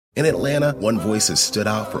In Atlanta, one voice has stood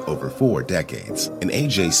out for over 4 decades. An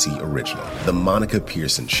AJC original, The Monica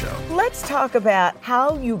Pearson Show. Let's talk about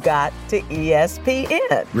how you got to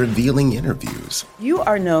ESPN. Revealing interviews. You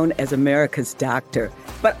are known as America's doctor,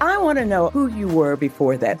 but I want to know who you were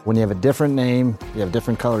before that. When you have a different name, you have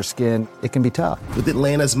different color skin, it can be tough. With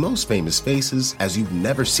Atlanta's most famous faces as you've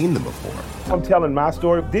never seen them before. I'm telling my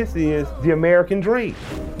story. This is the American dream.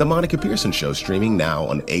 The Monica Pearson Show, streaming now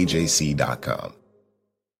on AJC.com.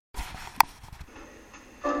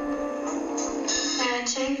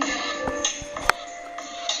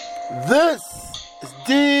 This is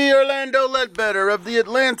D. Orlando Ledbetter of the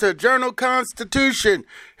Atlanta Journal-Constitution,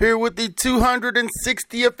 here with the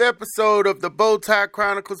 260th episode of the Bowtie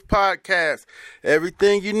Chronicles podcast.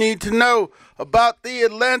 Everything you need to know about the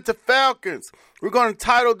Atlanta Falcons. We're going to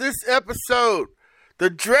title this episode, "The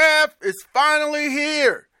Draft is Finally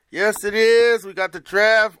Here." Yes, it is. We got the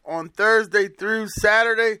draft on Thursday through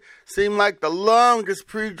Saturday. Seemed like the longest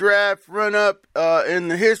pre-draft run-up in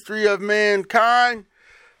the history of mankind.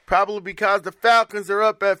 Probably because the Falcons are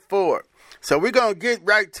up at 4. So we're going to get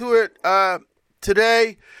right to it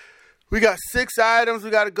today. We got 6 items we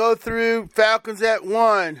got to go through. Falcons at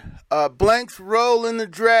 1. Blanks roll in the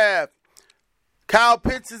draft. Kyle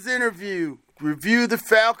Pitts' interview. Review the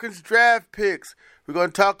Falcons draft picks. We're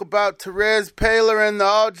going to talk about Terez Paylor and the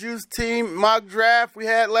All Juice team mock draft we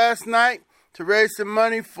had last night to raise some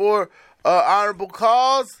money for honorable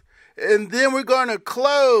cause. And then we're going to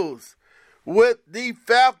close with the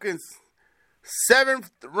Falcons' 7th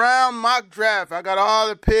round mock draft. I got all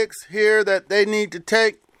the picks here that they need to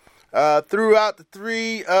take throughout the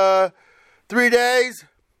three days.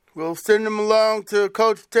 We'll send them along to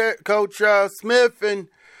Coach Smith and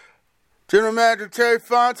General Manager Terry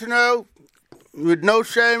Fontenot with no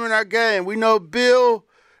shame in our game. We know Bill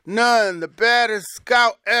Nunn, the baddest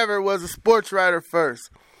scout ever, was a sports writer first.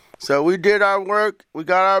 So we did our work, we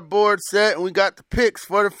got our board set, and we got the picks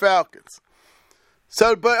for the Falcons.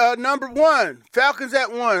 So, but number 1, Falcons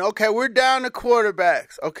at 1. Okay, we're down to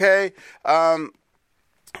quarterbacks, okay?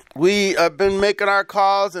 We have been making our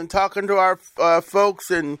calls and talking to our folks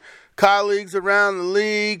and colleagues around the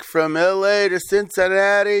league, from L.A. to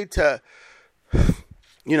Cincinnati to,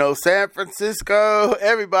 San Francisco,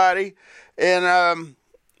 everybody. And,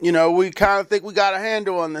 we kind of think we got a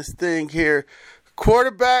handle on this thing here.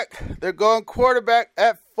 Quarterback, they're going quarterback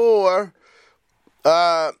at 4.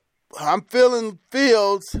 I'm feeling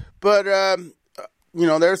Fields, but,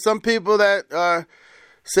 there's some people that are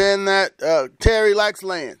saying that Terry likes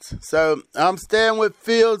Lance. So I'm staying with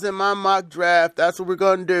Fields in my mock draft. That's what we're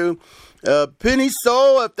going to do. Penny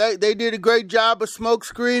Sewell, if they did a great job of smoke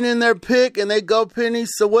screening their pick and they go Penny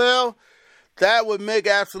Sewell, that would make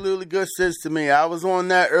absolutely good sense to me. I was on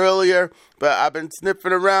that earlier, but I've been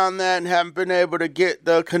sniffing around that and haven't been able to get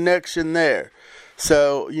the connection there.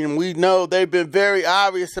 So, we know they've been very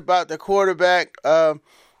obvious about the quarterback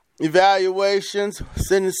evaluations,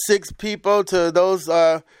 sending 6 people to those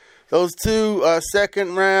 2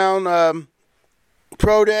 second round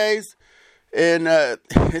pro days. And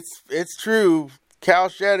it's true. Cal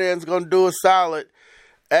Shanahan's going to do a solid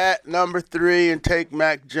at number 3 and take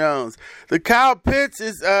Mac Jones. The Kyle Pitts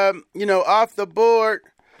is, off the board.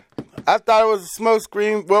 I thought it was a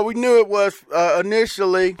smokescreen. Well, we knew it was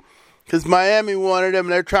initially, because Miami wanted him,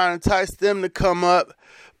 and they're trying to entice them to come up.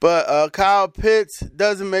 But Kyle Pitts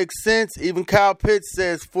doesn't make sense. Even Kyle Pitts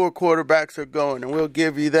says 4 quarterbacks are going, and we'll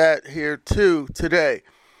give you that here too today.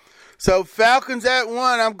 So Falcons at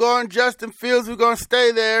 1. I'm going Justin Fields. We're going to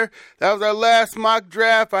stay there. That was our last mock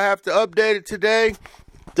draft. I have to update it today.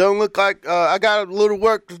 Don't look like I got a little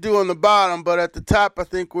work to do on the bottom, but at the top I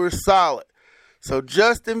think we're solid. So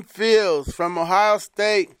Justin Fields from Ohio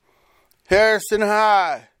State, Harrison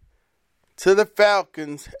High, to the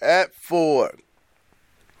Falcons at 4.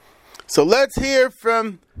 So let's hear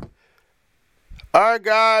from our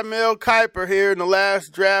guy Mel Kiper here in the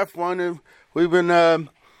last draft one. We've been,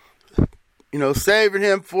 saving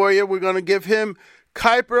him for you. We're going to give him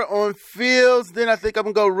Kiper on Fields. Then I think I'm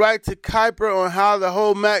going to go right to Kiper on how the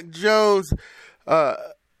whole Mac Jones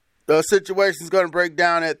situation is going to break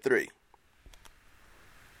down at 3.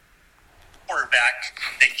 Quarterback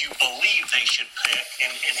that you believe they should pick,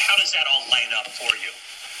 and how does that all line up for you?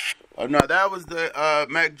 Oh, no, that was the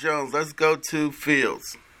Mac Jones. Let's go to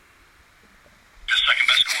Fields. The second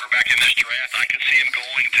best quarterback quarterback in this draft. I could see him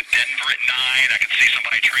going to Denver at 9. I could see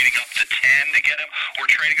somebody trading up to 10 to get him, or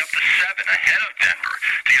trading up to 7 ahead of Denver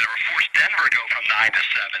to either force Denver to go from 9 to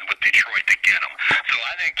 7 with Detroit to get him. So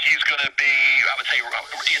I think he's going to be, I would say,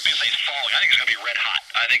 he's falling. I think he's going to be red hot.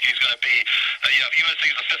 I think he's going to be, if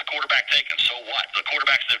USC is the 5th quarterback taken, so what? The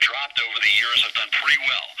quarterbacks that have dropped over the years have done pretty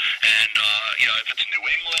well. And, if it's New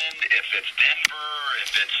England, if it's Denver,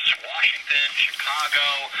 if it's Washington,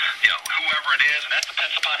 Chicago, whoever it is, and that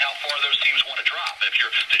depends upon how far those teams want to drop. If you're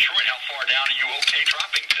Detroit, how far down are you okay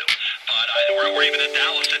dropping to? But we're even at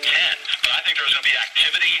Dallas at 10. But I think there's going to be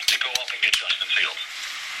activity to go up and get Justin Fields.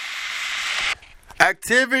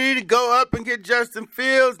 Activity to go up and get Justin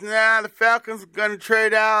Fields. Nah, the Falcons are going to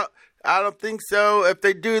trade out. I don't think so. If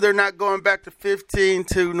they do, they're not going back to 15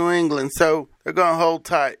 to New England. So they're going to hold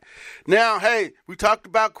tight. Now, hey, we talked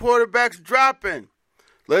about quarterbacks dropping.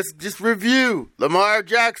 Let's just review. Lamar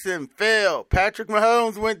Jackson fell. Patrick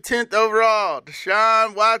Mahomes went 10th overall.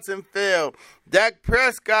 Deshaun Watson fell. Dak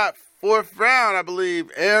Prescott, 4th round, I believe.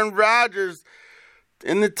 Aaron Rodgers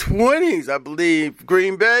in the 20s, I believe.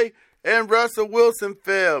 Green Bay. And Russell Wilson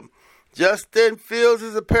fell. Justin Fields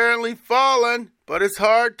is apparently fallen, but it's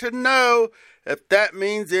hard to know if that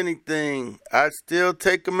means anything. I'd still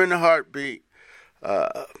take him in a heartbeat.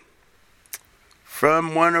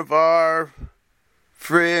 From one of our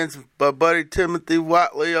friends, buddy Timothy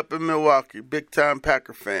Watley up in Milwaukee, big-time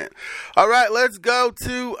Packer fan. All right, let's go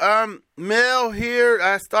to Mel here.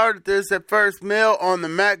 I started this at first. Mel on the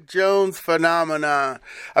Mac Jones phenomenon.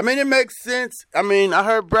 I mean, it makes sense. I mean, I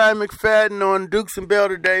heard Brian McFadden on Dukes and Bell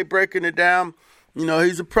today breaking it down.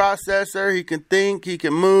 He's a processor. He can think. He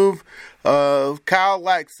can move. Kyle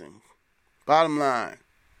likes him. Bottom line.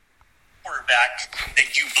 Quarterback that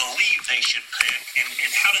you believe they should pick, and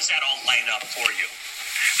how does that all line up for you?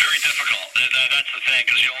 Very difficult. That's the thing,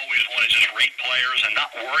 because you always want to just rate players and not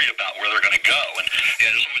worry about where they're going to go. And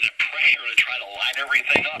there's always that pressure to try to line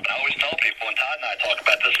everything up. And I always tell people, and Todd and I talk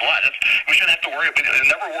about this a lot, we shouldn't have to worry. We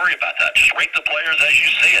never worry about that. Just rate the players as you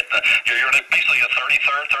see it. You're basically a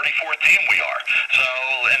 33rd, 34th team we are. So,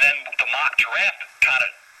 and then the mock draft kind of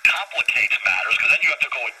complicates matters, because then you have to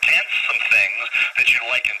go against some things that you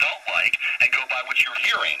like and don't like and go by what you're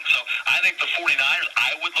hearing. So I think the 49ers,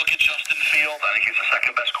 I would look at Justin Fields. I think he's the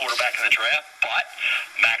 2nd best quarterback in the draft, but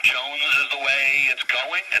Mac Jones is the way it's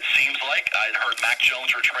going, it seems like. I heard Mac Jones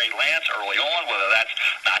or Trey Lance early on. Whether that's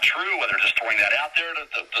not true, whether just throwing that out there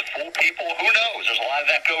to fool people, who knows? There's a lot of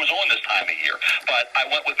that goes on this time of year. But I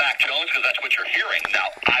went with Mac Jones because that's what you're hearing. Now,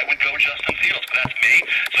 I would go Justin Fields, because that's me.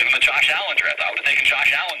 So in the Josh Allen draft, I would have taken Josh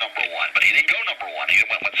Allen number 1, but he didn't go number 1. He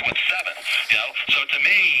went with 7. So to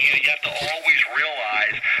me, you have to always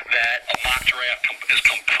realize that a mock draft is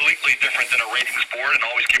completely different than a ratings board, and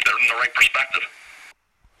always keep that in the right perspective.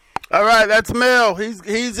 All right, that's Mel.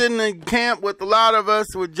 He's in the camp with a lot of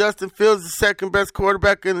us, with Justin Fields, the 2nd best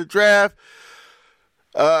quarterback in the draft.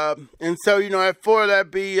 And so, at 4,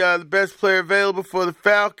 that'd be the best player available for the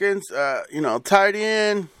Falcons. Tight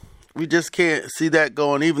end, we just can't see that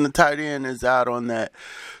going. Even the tight end is out on that.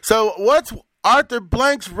 So what's Arthur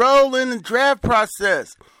Blank's role in the draft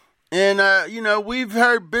process? And, we've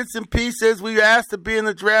heard bits and pieces. We asked to be in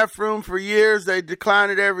the draft room for years. They decline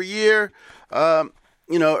it every year.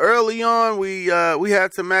 Early on, we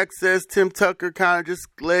had some access. Tim Tucker kind of just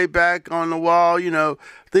laid back on the wall. I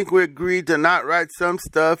think we agreed to not write some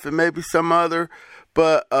stuff and maybe some other.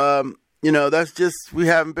 But, that's just, we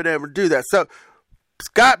haven't been able to do that. So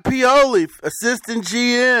Scott Pioli, assistant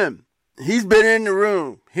GM, he's been in the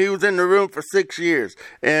room. He was in the room for 6 years.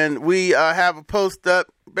 And we have a post up.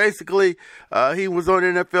 Basically, he was on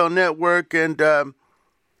NFL Network, and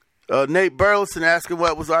Nate Burleson asked him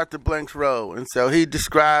what was Arthur Blank's role. And so he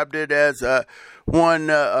described it as one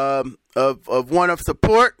of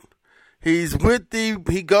support. He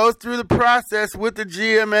goes through the process with the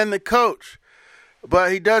GM and the coach.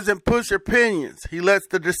 But he doesn't push opinions. He lets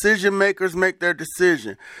the decision makers make their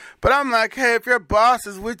decision. But I'm like, hey, if your boss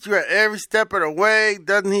is with you at every step of the way,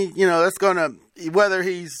 doesn't he, that's going to, whether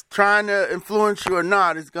he's trying to influence you or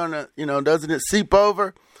not, it's going to, doesn't it seep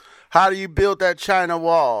over? How do you build that China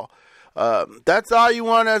wall? That's all you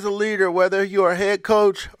want as a leader, whether you're a head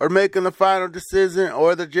coach or making the final decision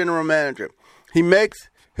or the general manager. He makes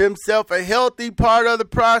himself a healthy part of the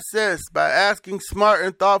process by asking smart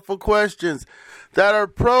and thoughtful questions that are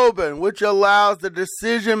probing, which allows the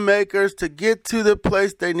decision makers to get to the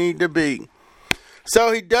place they need to be.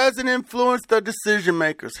 So he doesn't influence the decision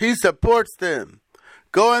makers. He supports them.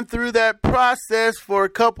 Going through that process for a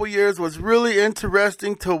couple years was really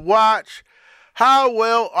interesting to watch how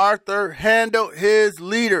well Arthur handled his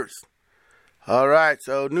leaders. All right,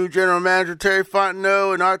 so new general manager Terry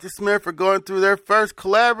Fontenot and Arthur Smith are going through their first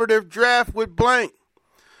collaborative draft with blank.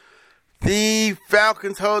 The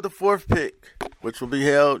Falcons hold the 4th pick, which will be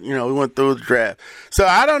held, we went through the draft. So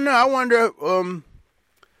I don't know. I wonder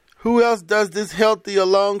who else does this healthy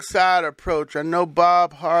alongside approach. I know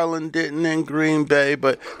Bob Harlan didn't in Green Bay,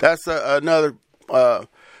 but that's another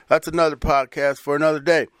podcast for another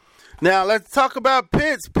day. Now, let's talk about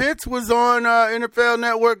Pitts. Pitts was on NFL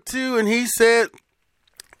Network, too, and he said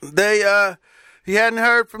he hadn't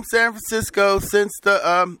heard from San Francisco since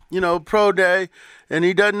the, pro day, and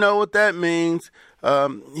he doesn't know what that means.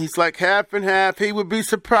 He's like half and half. He would be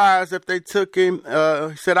surprised if they took him.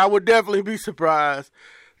 He said, I would definitely be surprised.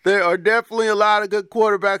 There are definitely a lot of good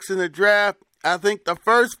quarterbacks in the draft. I think the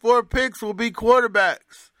first 4 picks will be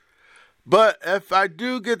quarterbacks. But if I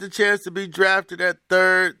do get the chance to be drafted at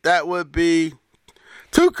 3rd, that would be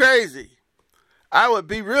too crazy. I would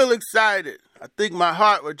be real excited. I think my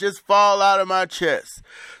heart would just fall out of my chest.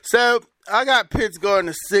 So I got Pitts going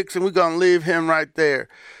to 6, and we're going to leave him right there.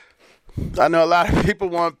 I know a lot of people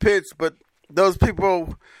want Pitts, but those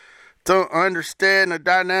people don't understand the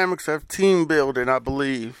dynamics of team building, I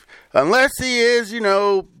believe. Unless he is,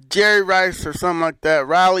 Jerry Rice or something like that.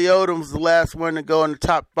 Riley Odom was the last one to go in the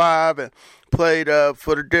top 5 and played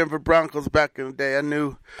for the Denver Broncos back in the day. I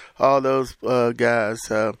knew all those guys.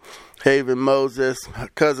 Haven Moses, my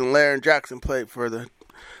cousin Larry Jackson played for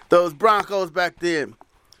those Broncos back then.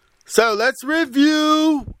 So let's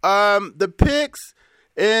review the picks.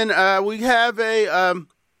 And we have a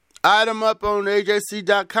item up on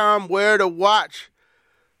AJC.com where to watch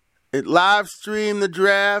it live stream the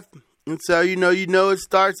draft. And so, it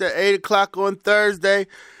starts at 8 o'clock on Thursday,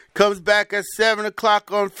 comes back at 7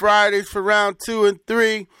 o'clock on Fridays for round 2 and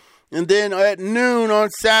 3, and then at noon on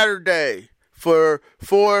Saturday for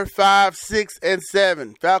 4, 5, 6, and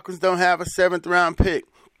 7. Falcons don't have a 7th round pick.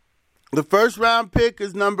 The first round pick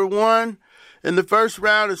is number 1, and the first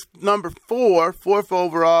round is number 4, 4th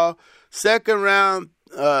overall. Second round,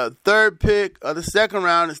 3rd pick of the second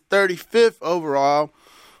round is 35th overall.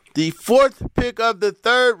 The 4th pick of the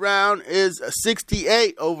 3rd round is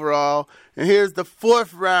 68 overall. And here's the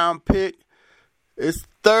 4th round pick. It's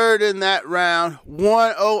 3rd in that round,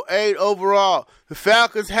 108 overall. The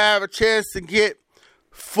Falcons have a chance to get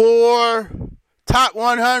 4 top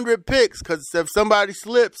 100 picks, because if somebody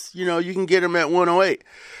slips, you can get them at 108.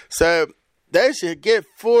 So they should get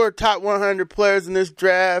 4 top 100 players in this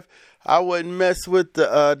draft. I wouldn't mess with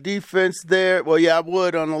the defense there. Well, yeah, I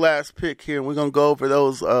would on the last pick here, and we're going to go over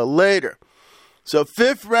those later. So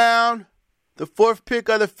 5th round, the 4th pick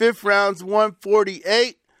of the 5th round is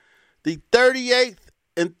 148. The 38th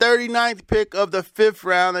and 39th pick of the 5th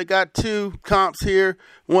round, they got 2 comps here,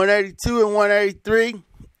 182 and 183.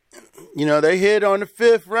 They hit on the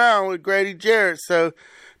 5th round with Grady Jarrett, so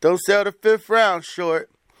don't sell the 5th round short.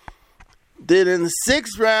 Then in the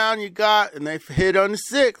 6th round, you got, and they hit on the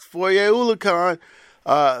 6th, Foye Oluokun.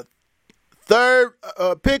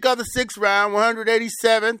 3rd pick of the 6th round,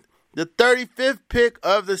 187th. The 35th pick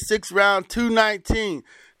of the 6th round, 219.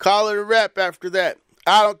 Call it a wrap after that.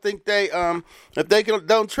 I don't think they, if they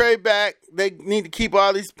don't trade back, they need to keep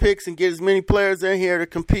all these picks and get as many players in here to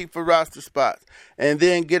compete for roster spots, and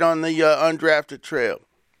then get on the undrafted trail.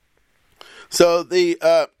 So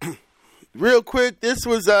real quick, this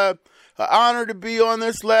was an honor to be on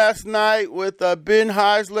this last night with Ben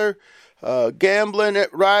Heisler, gambling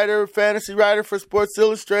writer, fantasy writer for Sports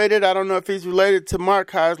Illustrated. I don't know if he's related to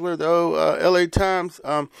Mark Heisler, though, LA Times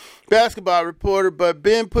basketball reporter. But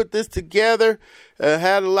Ben put this together,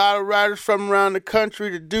 had a lot of writers from around the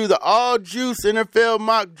country to do the All Juice NFL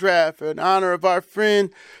mock draft in honor of our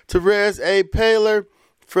friend Therese A. Paylor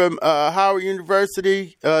from Howard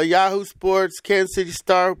University, Yahoo Sports, Kansas City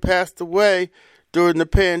Star, who passed away during the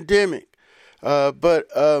pandemic.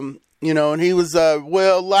 And he was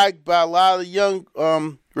well liked by a lot of young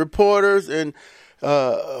reporters and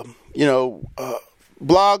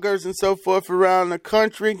bloggers and so forth around the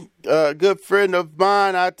country. A good friend of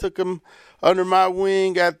mine, I took him under my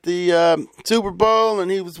wing at the Super Bowl,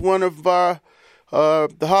 and he was one of the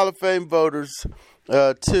Hall of Fame voters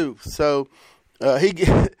too. So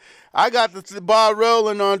I got the ball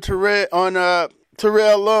rolling on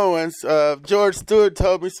Terrell Owens. George Stewart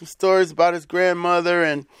told me some stories about his grandmother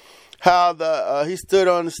and how he stood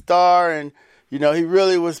on the star, and he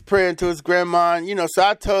really was praying to his grandma. And, so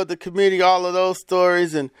I told the committee all of those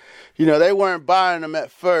stories, and they weren't buying them at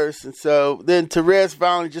first. And so then Therese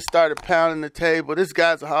finally just started pounding the table. This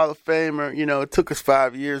guy's a Hall of Famer. It took us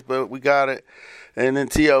 5 years, but we got it. And then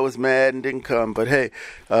T.O. was mad and didn't come. But hey,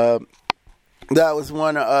 that was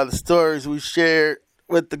one of the stories we shared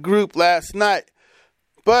with the group last night.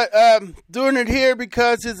 But doing it here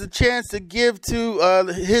because it's a chance to give to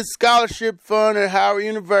his scholarship fund at Howard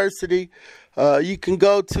University. You can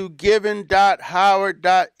go to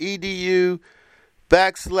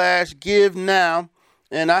giving.howard.edu/give now.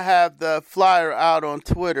 And I have the flyer out on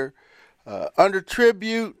Twitter. Under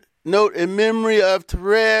tribute, note in memory of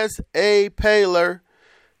Therese A. Paylor,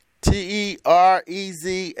 Tereza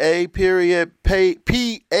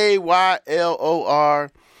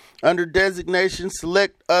Paylor. Under designation,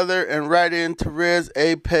 select other and write in Therese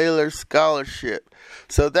A. Paylor Scholarship.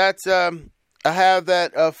 So that's, I have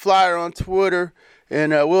that flyer on Twitter,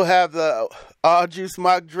 and we'll have the All Juice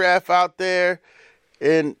mock draft out there,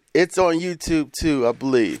 and it's on YouTube too, I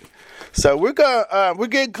believe. So we're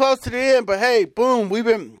getting close to the end, but hey, boom, we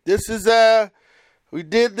did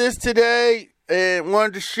this today and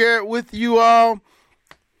wanted to share it with you all.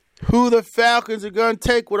 Who the Falcons are going to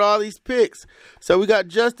take with all these picks. So we got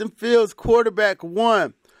Justin Fields, quarterback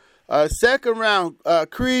 1. Second round,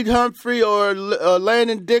 Creed Humphrey or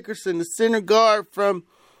Landon Dickerson, the center guard from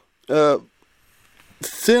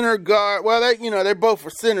center guard. Well, they're both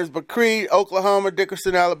for centers, but Creed, Oklahoma,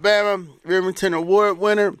 Dickerson, Alabama, Remington Award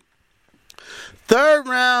winner. Third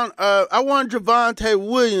round, I want Javonte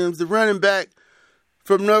Williams, the running back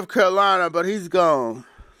from North Carolina, but he's gone.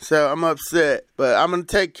 So I'm upset. But I'm going to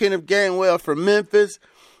take Kenneth Gainwell from Memphis.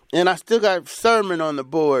 And I still got Sermon on the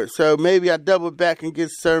board. So maybe I double back and get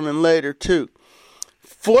Sermon later too.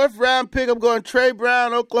 Fourth round pick, I'm going Trey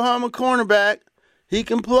Brown, Oklahoma cornerback. He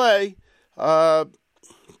can play. He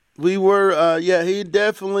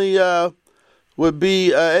definitely would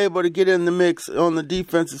be able to get in the mix on the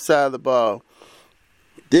defensive side of the ball.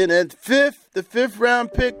 Then at the fifth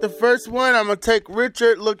round pick, the first one, I'm going to take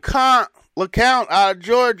Richard LeCount out of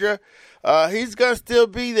Georgia. He's going to still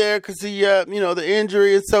be there because the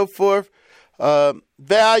injury and so forth.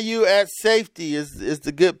 Value at safety is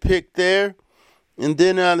the good pick there. And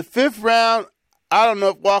then the fifth round, I don't know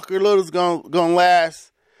if Walker Little's going to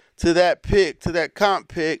last to that pick, to that comp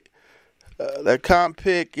pick. That comp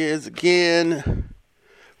pick is, again,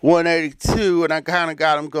 182, and I kind of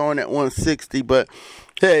got him going at 160. But,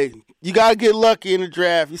 hey, you got to get lucky in the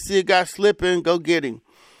draft. You see a guy slipping, go get him.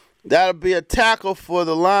 That'll be a tackle for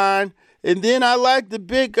the line. And then I like the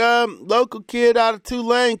big local kid out of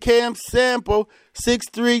Tulane, Cam Sample,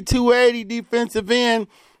 6'3", 280 defensive end.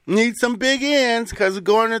 Need some big ends because we're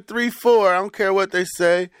going to 3-4. I don't care what they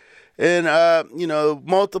say. And,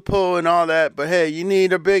 multiple and all that. But, hey, you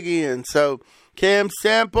need a big end. So, Cam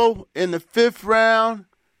Sample in the fifth round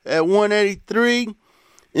at 183.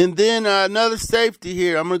 And then another safety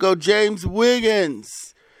here. I'm going to go James Wiggins.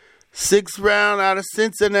 Sixth round out of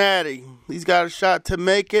Cincinnati. He's got a shot to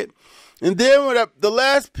make it. And then with the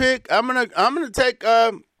last pick, I'm gonna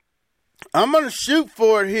shoot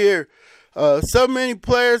for it here. So many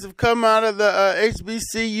players have come out of the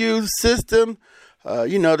HBCU system.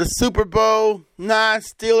 The Super Bowl 9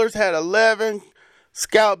 Steelers had 11.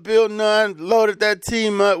 Scout Bill Nunn loaded that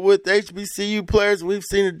team up with HBCU players. We've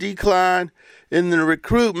seen a decline in the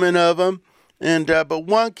recruitment of them. And but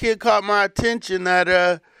one kid caught my attention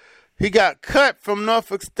that he got cut from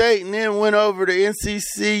Norfolk State and then went over to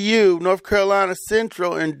NCCU, North Carolina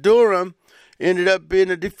Central, in Durham. Ended up being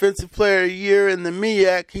a defensive player of the year in the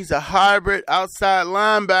MEAC. He's a hybrid outside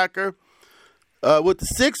linebacker. With the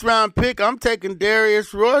sixth round pick, I'm taking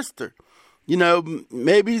Darius Royster.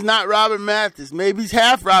 Maybe he's not Robert Mathis. Maybe he's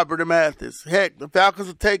half Robert Mathis. Heck, the Falcons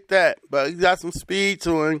will take that. But he's got some speed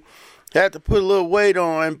to him. Had to put a little weight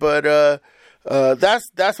on, but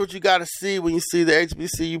that's what you got to see when you see the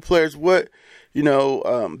HBCU players. What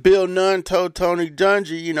Bill Nunn told Tony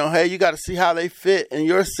Dungy, hey, you got to see how they fit in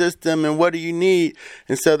your system and what do you need.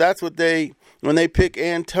 And so that's what when they pick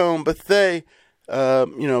Antone Bethea,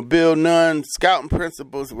 Bill Nunn's scouting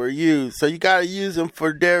principles were used. So you got to use them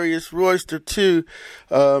for Darius Royster too.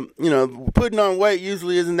 Putting on weight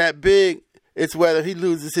usually isn't that big. It's whether he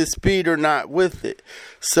loses his speed or not with it.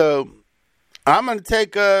 So I'm going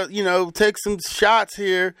to take some shots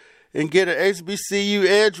here and get an HBCU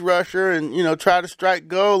edge rusher and, try to strike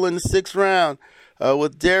gold in the sixth round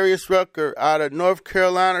with Darius Rucker out of North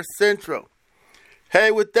Carolina Central.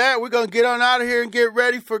 Hey, with that, we're going to get on out of here and get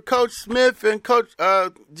ready for Coach Smith and Coach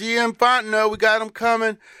GM Fontenot. We got them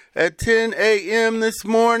coming at 10 a.m. this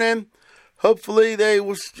morning. Hopefully they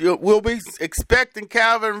will be expecting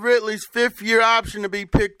Calvin Ridley's fifth-year option to be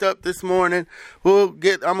picked up this morning. I'm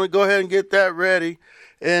going to go ahead and get that ready.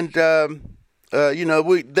 And,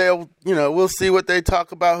 we'll see what they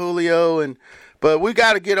talk about Julio. But we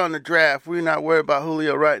got to get on the draft. We're not worried about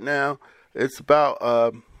Julio right now. It's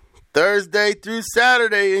about Thursday through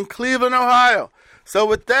Saturday in Cleveland, Ohio. So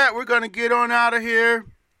with that, we're going to get on out of here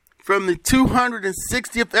from the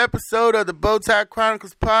 260th episode of the Bowtie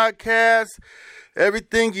Chronicles podcast.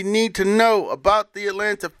 Everything you need to know about the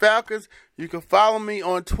Atlanta Falcons. You can follow me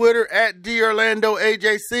on Twitter at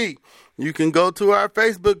DOrlandoAJC. You can go to our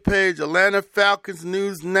Facebook page, Atlanta Falcons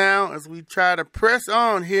News Now, as we try to press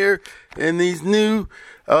on here in these new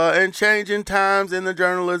and changing times in the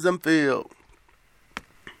journalism field.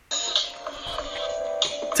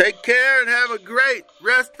 Take care and have a great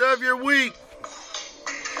rest of your week.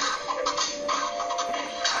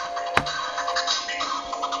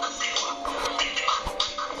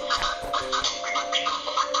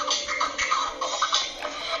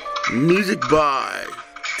 Music by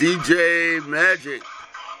DJ Magic.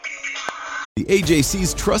 The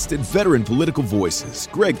AJC's trusted veteran political voices,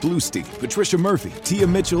 Greg Bluestein, Patricia Murphy, Tia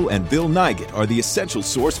Mitchell, and Bill Nigett, are the essential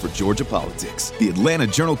source for Georgia politics. The Atlanta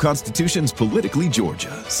Journal-Constitution's Politically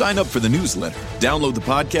Georgia. Sign up for the newsletter, download the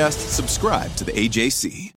podcast, subscribe to the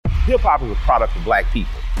AJC. Hip-hop is a product of black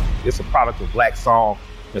people. It's a product of black song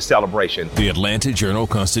and celebration. The Atlanta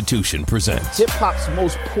Journal-Constitution presents hip-hop's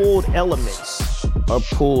most pulled elements are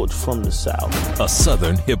pulled from the South. A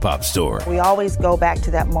Southern hip-hop story. We always go back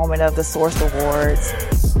to that moment of the Source Awards.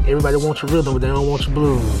 Everybody wants your rhythm, but they don't want your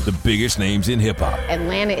blues. The biggest names in hip-hop.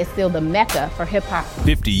 Atlanta is still the mecca for hip-hop.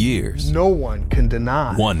 50 years. No one can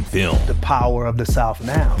deny one film. The power of the South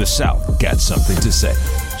now. The South got something to say.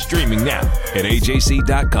 Streaming now at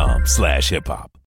ajc.com/hiphop.